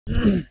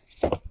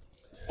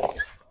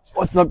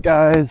What's up,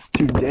 guys?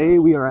 Today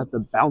we are at the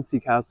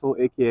Bouncy Castle,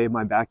 aka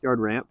my backyard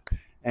ramp,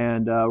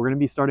 and we're going to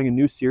be starting a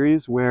new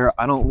series where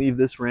I don't leave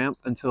this ramp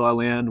until I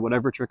land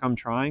whatever trick I'm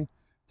trying.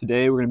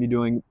 Today we're going to be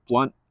doing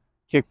blunt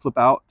kick flip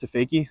out to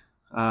fakie.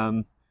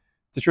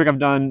 It's a trick I've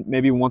done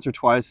maybe once or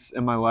twice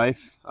in my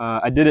life.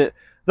 I've done it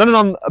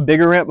on a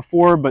bigger ramp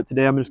before, but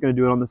today I'm just going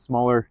to do it on the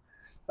smaller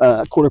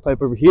quarter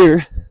pipe over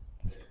here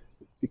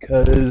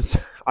because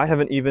I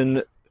haven't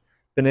even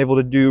been able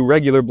to do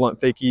regular blunt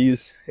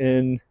fakies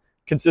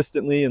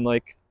consistently in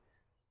like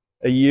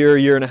a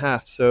year and a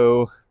half.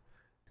 So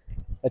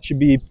that should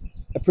be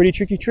a pretty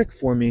tricky trick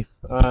for me.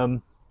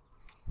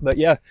 But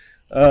yeah,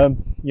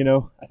 you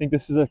know, I think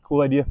this is a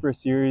cool idea for a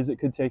series. It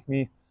could take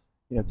me,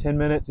 10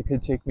 minutes. It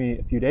could take me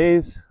a few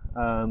days.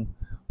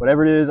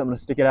 Whatever it is, I'm going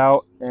to stick it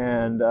out,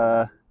 and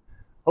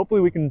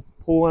hopefully we can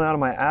pull one out of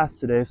my ass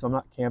today so I'm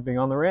not camping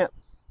on the ramp.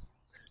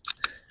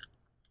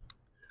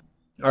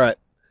 All right.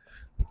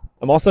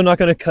 I'm also not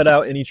going to cut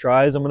out any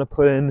tries. I'm going to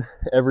put in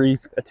every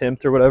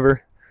attempt or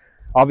whatever.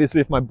 Obviously,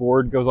 if my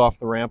board goes off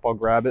the ramp, I'll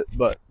grab it.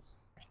 But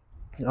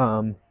yeah,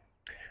 I'm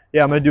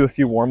going to do a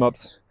few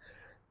warm-ups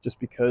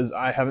just because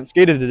I haven't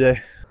skated today.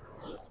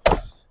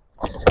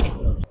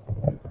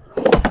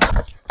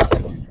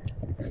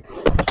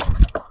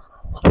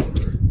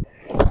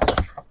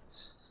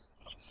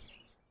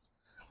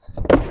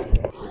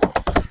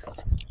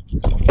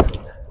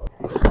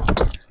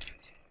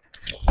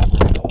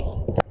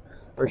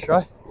 First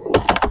try.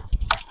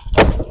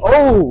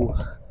 Oh,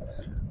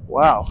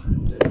 wow.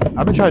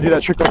 I've been trying to do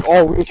that trick like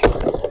all week.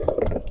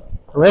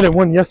 I landed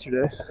one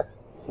yesterday.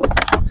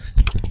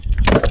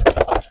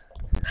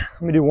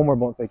 Let me do one more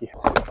blunt fakie.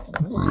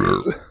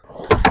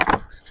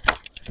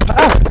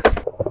 Ah!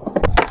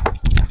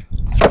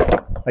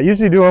 I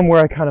usually do them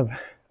where I kind of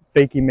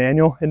fakie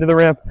manual into the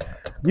ramp.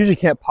 I usually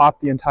can't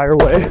pop the entire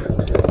way,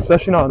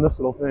 especially not on this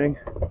little thing.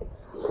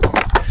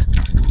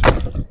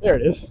 There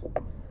it is.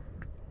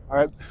 All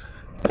right,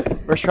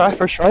 first try.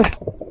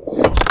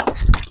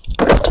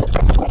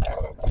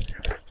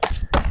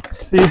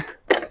 See,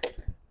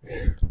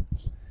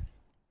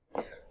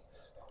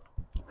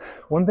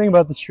 one thing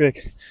about this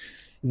trick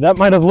is that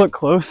might have looked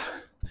close,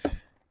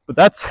 but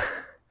that's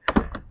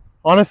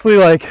honestly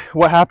like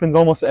what happens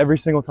almost every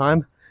single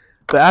time.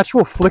 The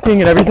actual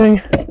flicking and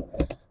everything,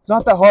 it's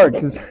not that hard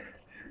because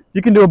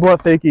you can do a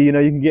blunt fakie, you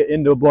can get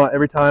into a blunt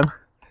every time.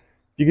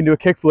 You can do a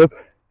kick flip.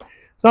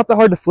 It's not that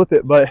hard to flip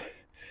it, but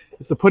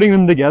it's the putting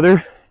them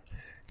together,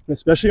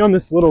 especially on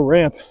this little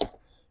ramp.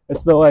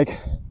 It's the like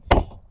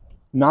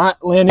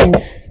not landing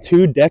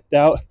too decked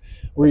out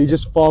where you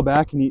just fall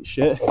back and eat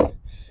shit.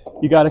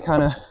 You got to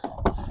kind of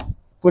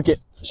flick it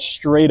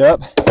straight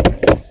up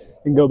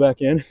and go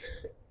back in.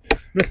 I'm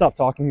gonna stop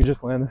talking and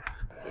just land this.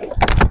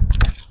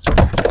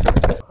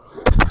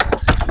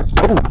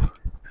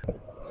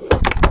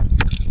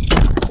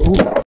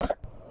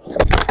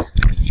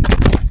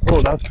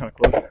 Oh, that was kind of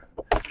close.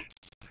 I'm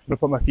gonna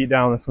put my feet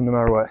down on this one no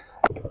matter what.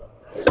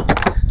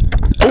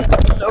 Oh,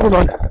 never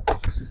mind.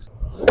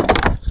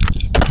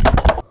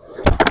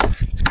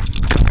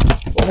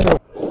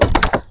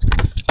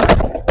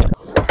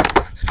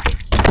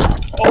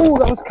 Oh,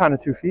 that was kind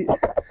of 2 feet.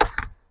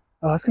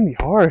 Oh, that's gonna be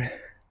hard.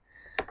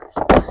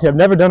 Yeah, I've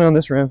never done it on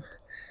this ramp.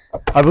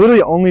 I've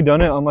literally only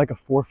done it on like a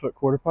 4-foot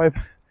quarter pipe.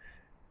 For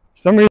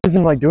some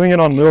reason, like doing it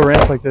on little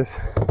ramps like this,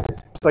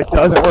 just like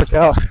doesn't work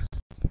out.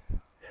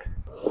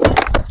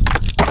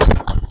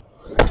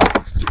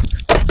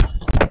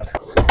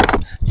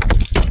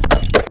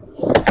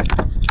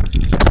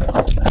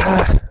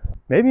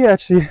 Maybe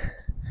actually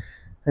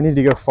I need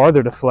to go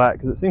farther to flat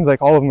because it seems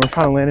like all of them are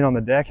kind of landing on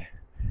the deck.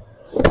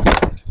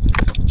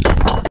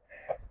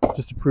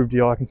 Just to prove to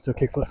y'all I can still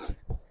kick flip.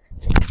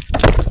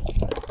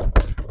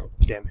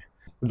 Damn it.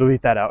 We'll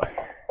delete that out.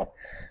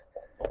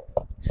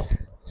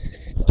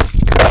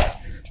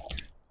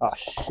 Oh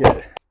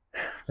shit.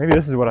 Maybe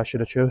this is what I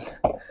should have chose.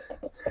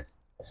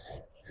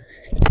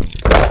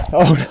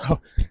 Oh no.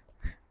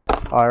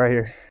 All right, right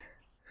here.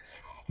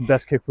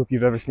 Best kick flip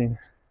you've ever seen.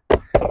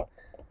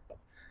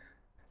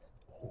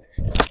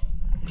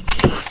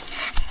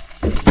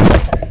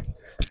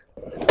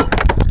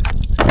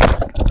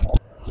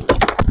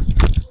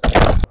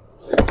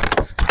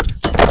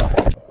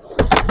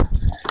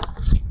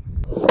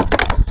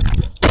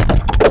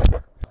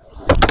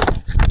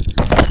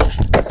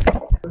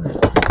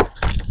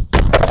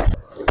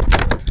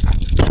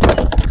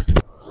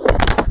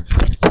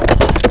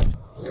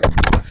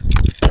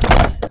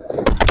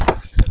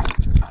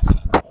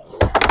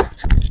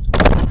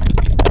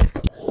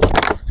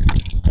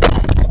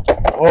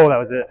 Oh, that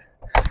was it.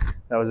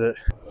 That was it.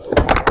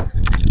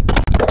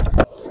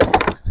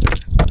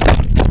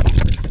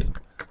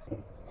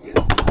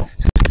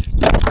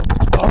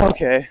 Oh,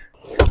 okay.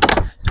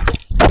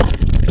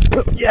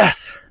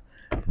 Yes,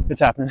 it's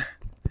happening.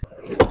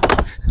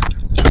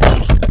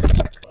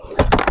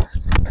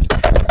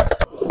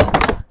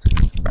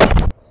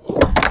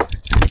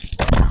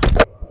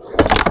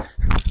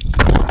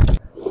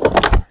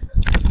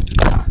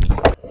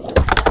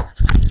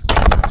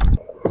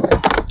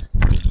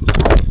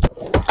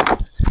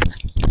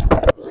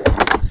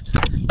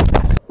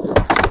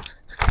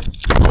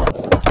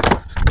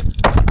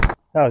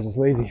 That was just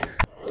lazy.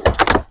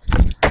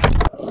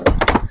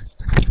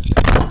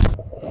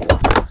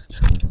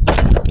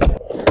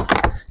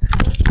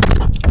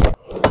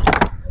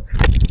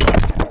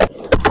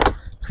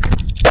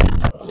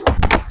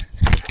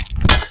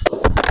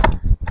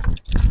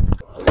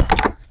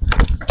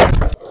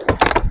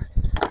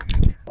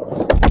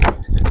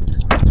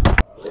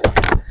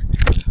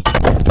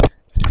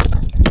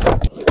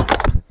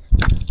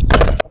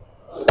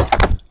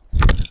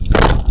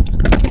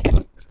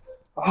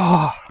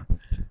 Oh.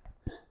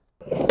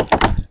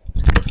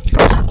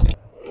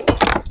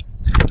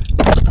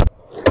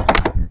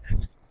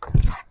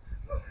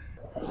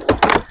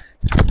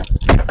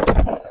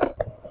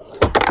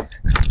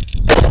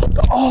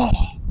 Oh.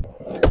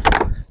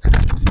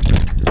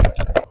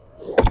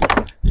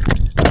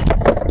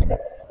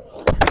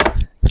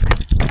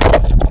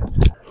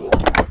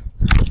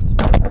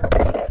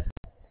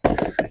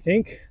 I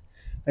think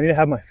I need to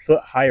have my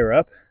foot higher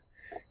up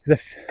because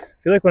I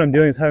feel like what I'm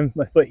doing is having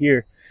my foot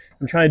here.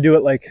 I'm trying to do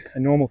it like a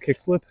normal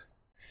kickflip,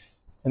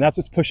 and that's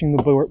what's pushing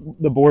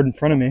the board in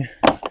front of me.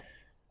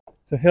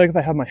 So I feel like if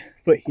I have my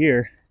foot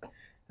here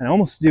and I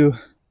almost do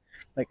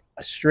like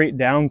a straight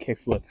down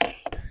kickflip,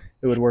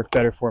 it would work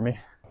better for me.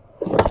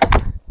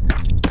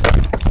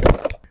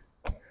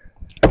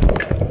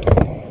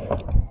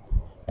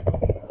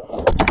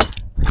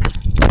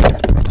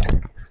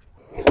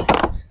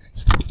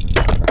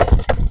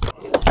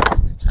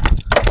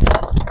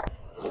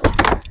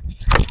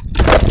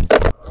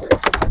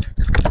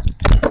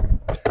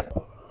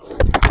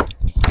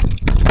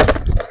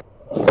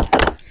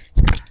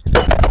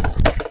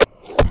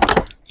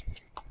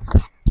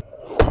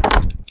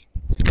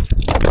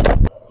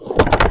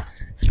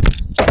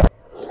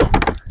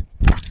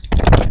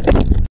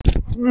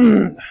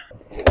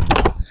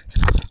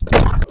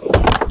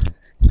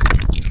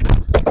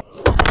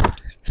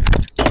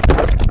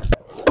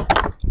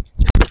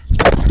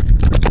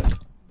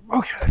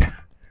 Okay,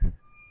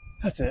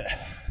 that's it.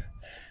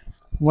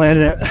 I'm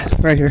landing it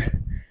right here.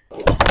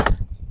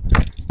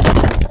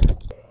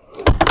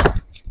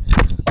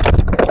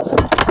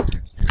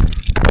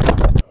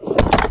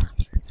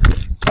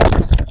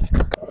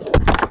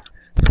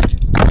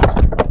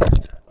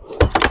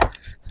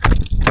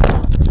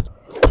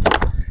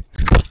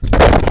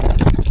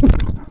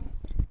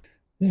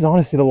 This is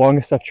honestly the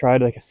longest I've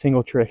tried like a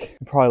single trick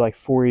in probably like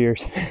 4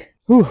 years.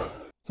 Whew.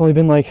 It's only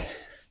been like,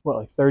 what,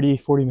 like 30,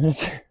 40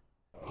 minutes?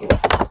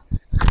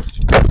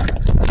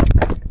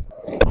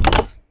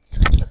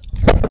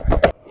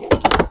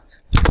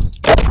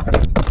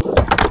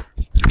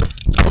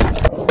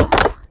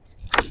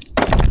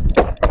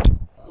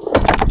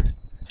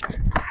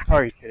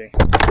 Are you kidding?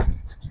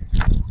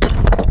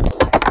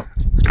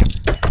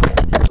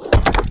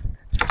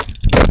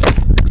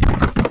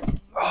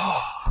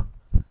 Oh.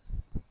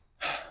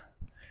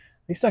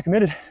 At least I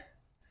committed.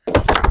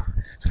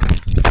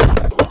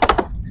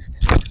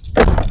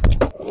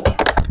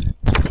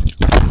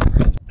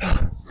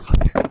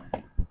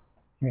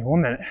 Give me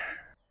 1 minute.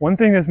 One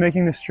thing that's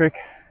making this trick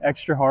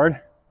extra hard,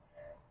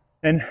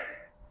 and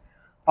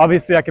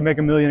obviously I can make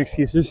a million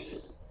excuses,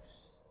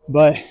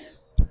 but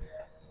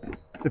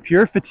the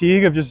pure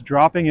fatigue of just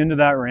dropping into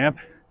that ramp,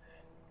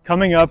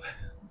 coming up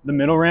the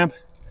middle ramp,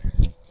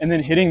 and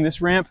then hitting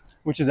this ramp,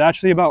 which is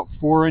actually about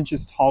 4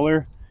 inches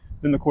taller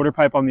than the quarter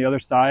pipe on the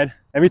other side.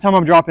 Every time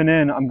I'm dropping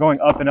in, I'm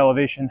going up in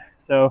elevation.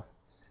 So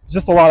it's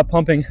just a lot of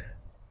pumping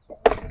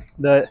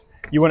that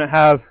you wouldn't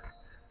have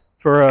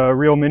for a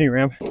real mini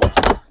ramp.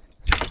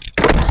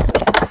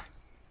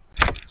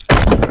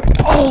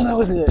 Oh, that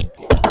was it.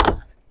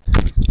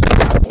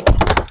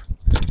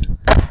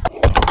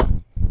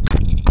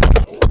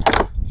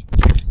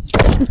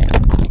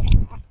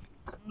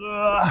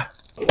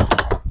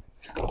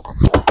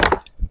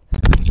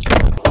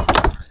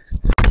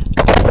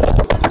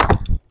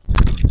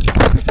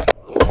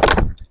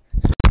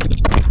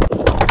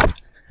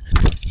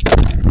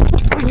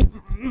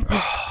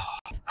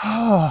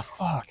 Oh,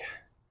 fuck.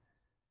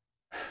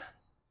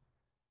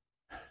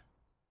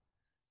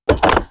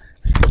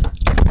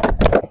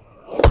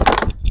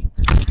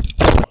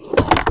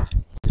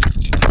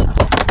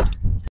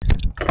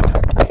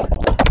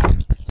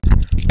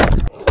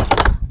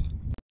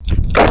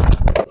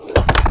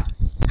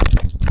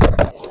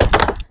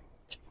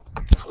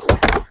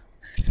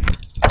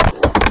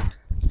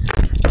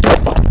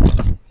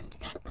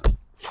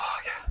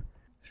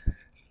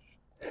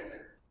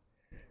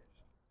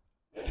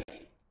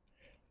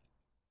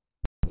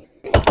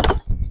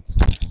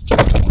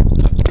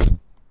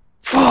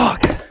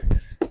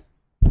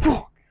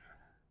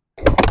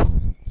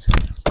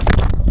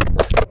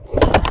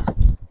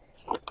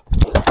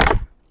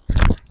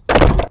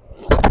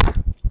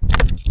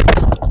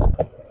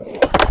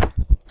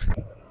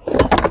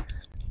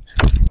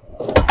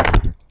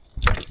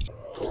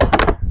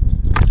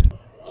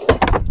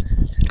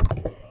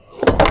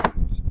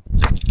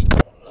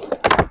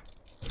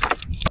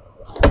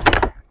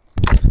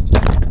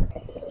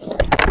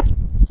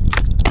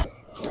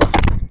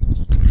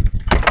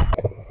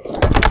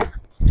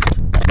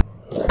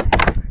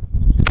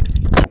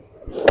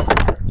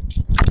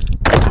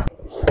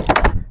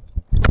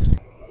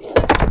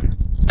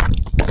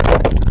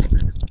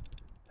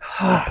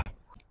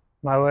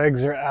 My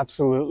legs are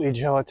absolutely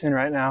gelatin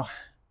right now.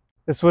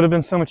 This would have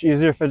been so much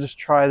easier if I just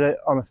tried it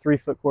on a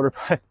 3-foot quarter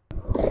pipe.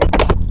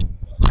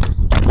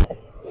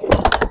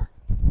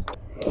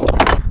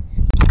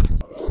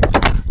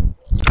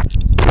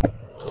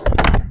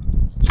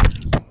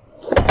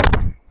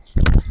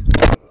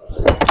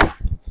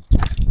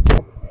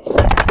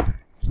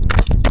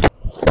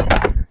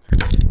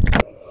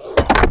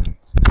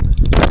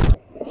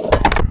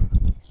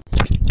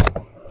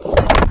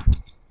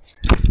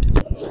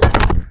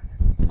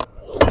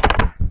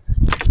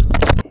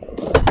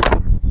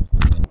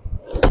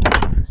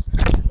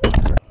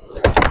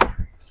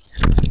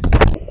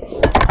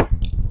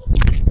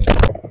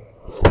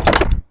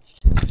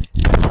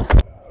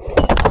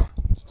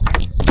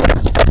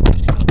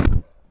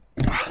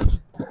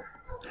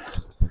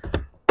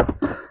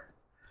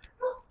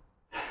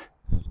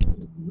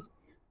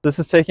 This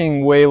is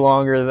taking way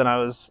longer than I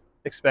was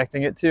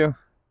expecting it to.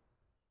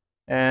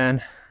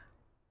 And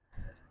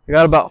I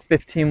got about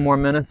 15 more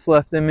minutes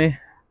left in me.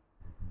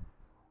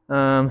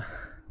 Oh,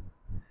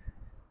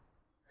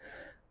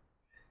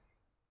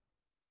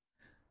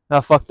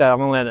 fuck that, I'm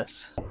gonna land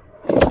this.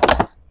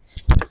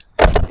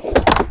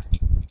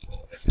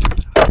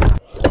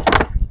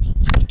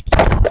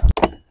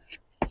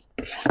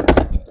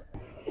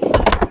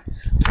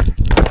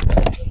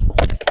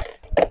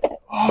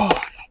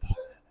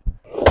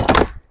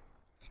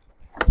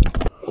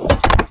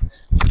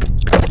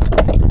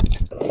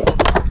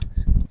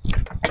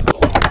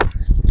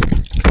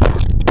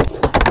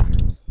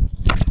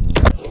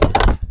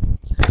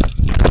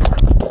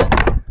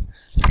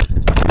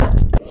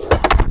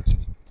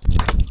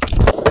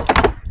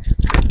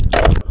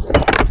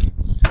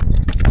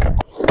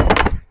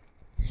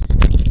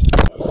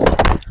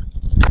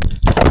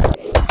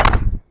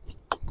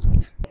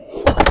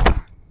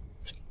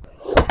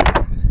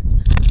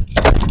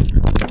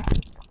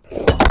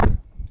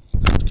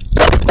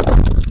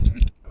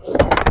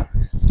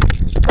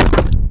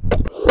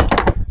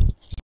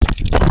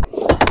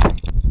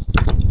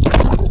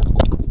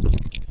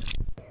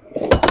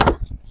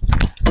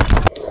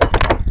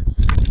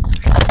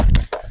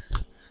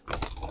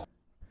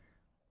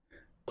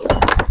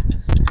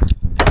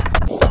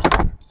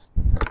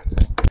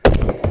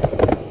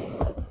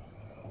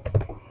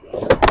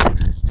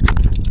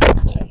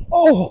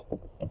 Oh!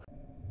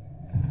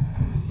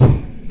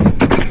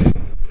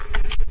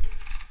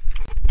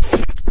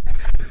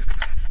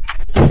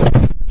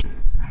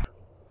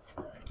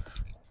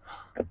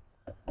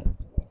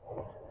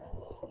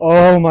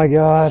 Oh my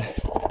God.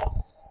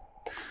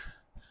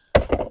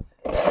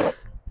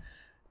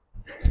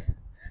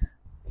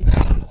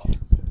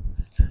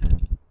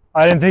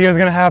 I didn't think it was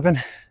gonna happen.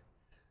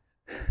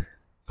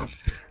 So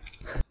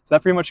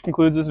that pretty much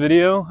concludes this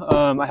video.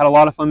 I had a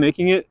lot of fun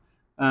making it.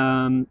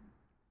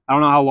 I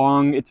don't know how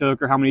long it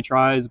took or how many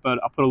tries, but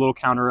I'll put a little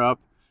counter up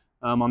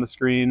on the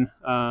screen.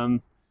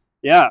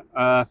 Yeah,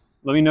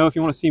 let me know if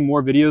you want to see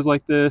more videos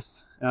like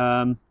this.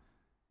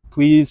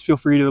 Please feel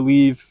free to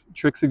leave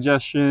trick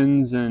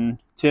suggestions and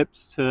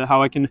tips to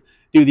how I can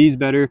do these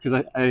better,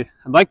 because I'd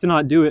like to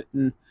not do it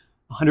in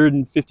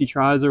 150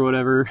 tries or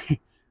whatever. It's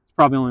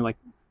probably only like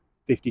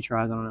 50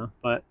 tries, I don't know.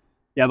 But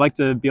yeah, I'd like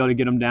to be able to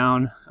get them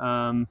down.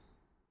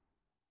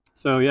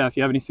 So yeah, if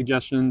you have any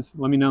suggestions,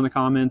 let me know in the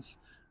comments.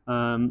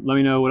 Let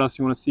me know what else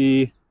you want to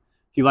see.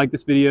 If you like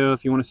this video,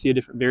 if you want to see a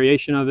different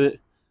variation of it,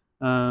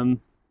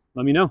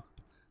 let me know.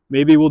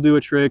 Maybe we'll do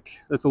a trick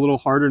that's a little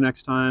harder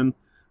next time.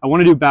 I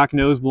want to do back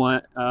nose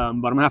blunt, but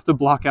I'm gonna have to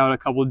block out a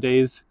couple of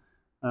days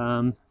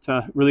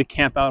to really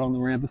camp out on the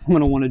ramp if I'm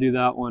gonna want to do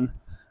that one.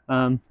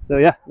 So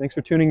yeah, thanks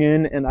for tuning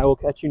in, and I will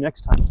catch you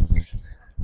next time.